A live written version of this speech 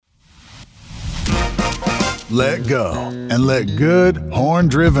let go, and let good,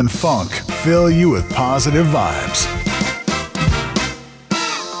 horn-driven funk fill you with positive vibes.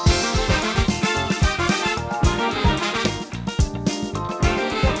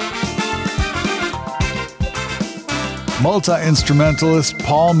 Multi-instrumentalist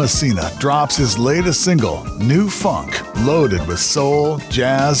Paul Messina drops his latest single, NuFunk, loaded with soul,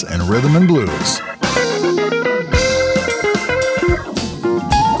 jazz, and rhythm and blues.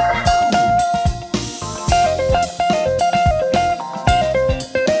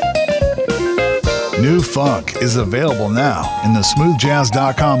 NuFunk is available now in the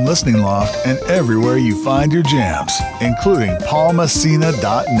smoothjazz.com listening loft and everywhere you find your jams, including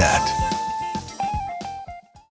paulmessina.net.